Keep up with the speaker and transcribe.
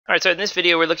Alright, so in this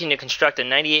video we're looking to construct a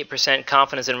 98%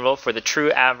 confidence interval for the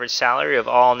true average salary of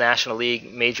all National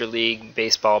League, Major League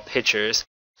Baseball pitchers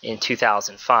in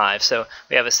 2005. So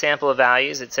we have a sample of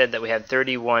values. It said that we had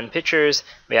 31 pitchers.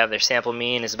 We have their sample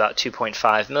mean is about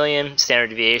 2.5 million, standard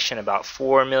deviation about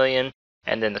 4 million,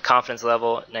 and then the confidence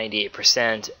level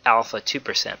 98%, alpha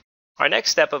 2%. Our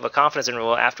next step of a confidence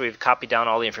interval after we've copied down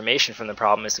all the information from the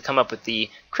problem is to come up with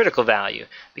the critical value.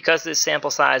 Because this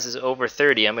sample size is over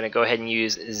 30, I'm going to go ahead and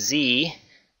use Z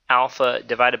alpha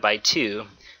divided by 2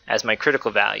 as my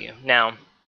critical value. Now,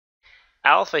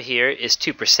 alpha here is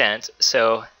 2%,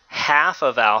 so half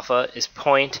of alpha is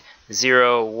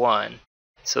 0.01.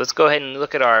 So let's go ahead and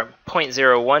look at our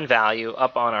 0.01 value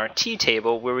up on our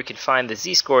t-table where we can find the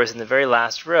z-scores in the very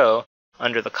last row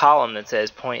under the column that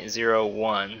says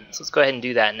 0.01. So let's go ahead and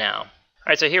do that now.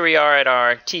 Alright, so here we are at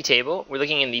our t-table. We're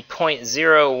looking in the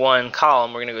 0.01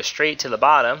 column. We're going to go straight to the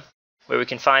bottom where we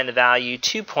can find the value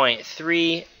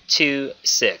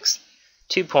 2.326.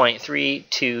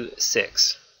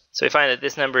 2.326. So we find that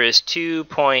this number is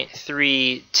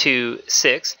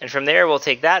 2.326, and from there we'll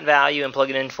take that value and plug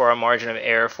it in for our margin of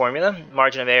error formula.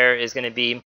 Margin of error is going to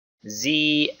be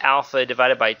z alpha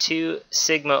divided by 2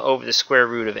 sigma over the square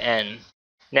root of n.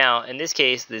 Now, in this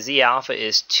case, the z alpha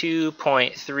is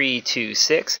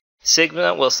 2.326.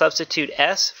 Sigma will substitute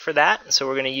s for that, so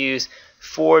we're going to use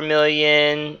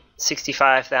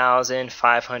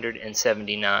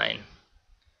 4,065,579.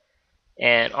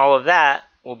 And all of that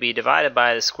will be divided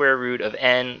by the square root of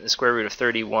n, the square root of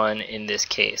 31 in this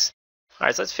case. All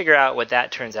right, so let's figure out what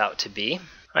that turns out to be. All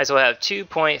right, so we'll have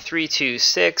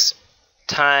 2.326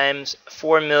 times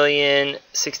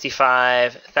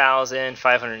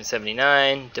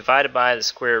 4,065,579 divided by the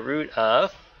square root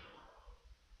of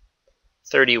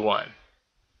 31.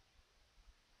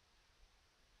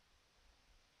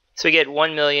 So we get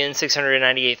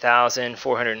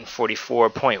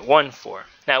 1,698,444.14.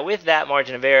 Now with that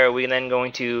margin of error, we're then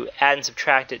going to add and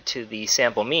subtract it to the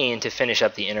sample mean to finish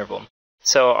up the interval.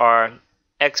 So our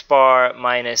x bar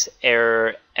minus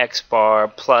error, x bar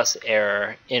plus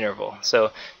error interval.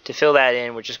 So to fill that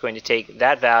in, we're just going to take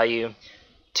that value,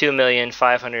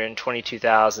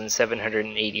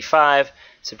 2,522,785,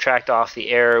 subtract off the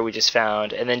error we just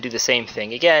found, and then do the same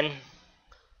thing again,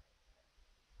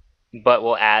 but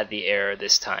we'll add the error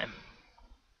this time.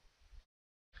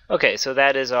 Okay, so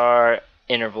that is our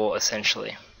interval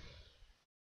essentially.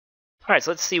 Alright,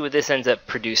 so let's see what this ends up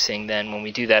producing then when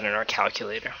we do that in our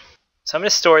calculator. So I'm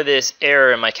going to store this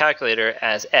error in my calculator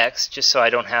as x, just so I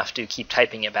don't have to keep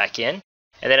typing it back in.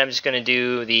 And then I'm just going to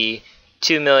do the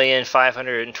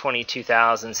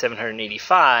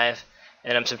 2,522,785,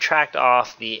 and I'm subtract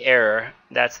off the error.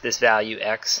 That's this value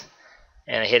x.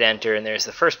 And I hit enter, and there's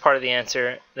the first part of the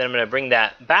answer. Then I'm going to bring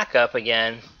that back up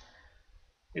again.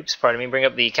 Oops, pardon me, bring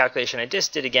up the calculation I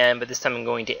just did again, but this time I'm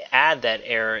going to add that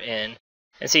error in.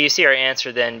 And so you see our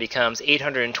answer then becomes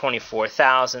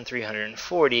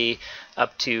 824,340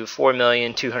 up to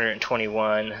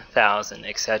 4,221,000,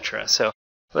 etc. So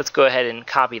let's go ahead and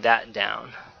copy that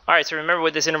down. Alright, so remember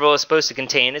what this interval is supposed to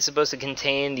contain. It's supposed to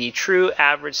contain the true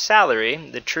average salary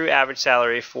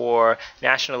for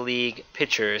National League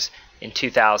pitchers in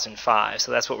 2005.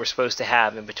 So that's what we're supposed to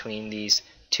have in between these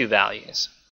two values.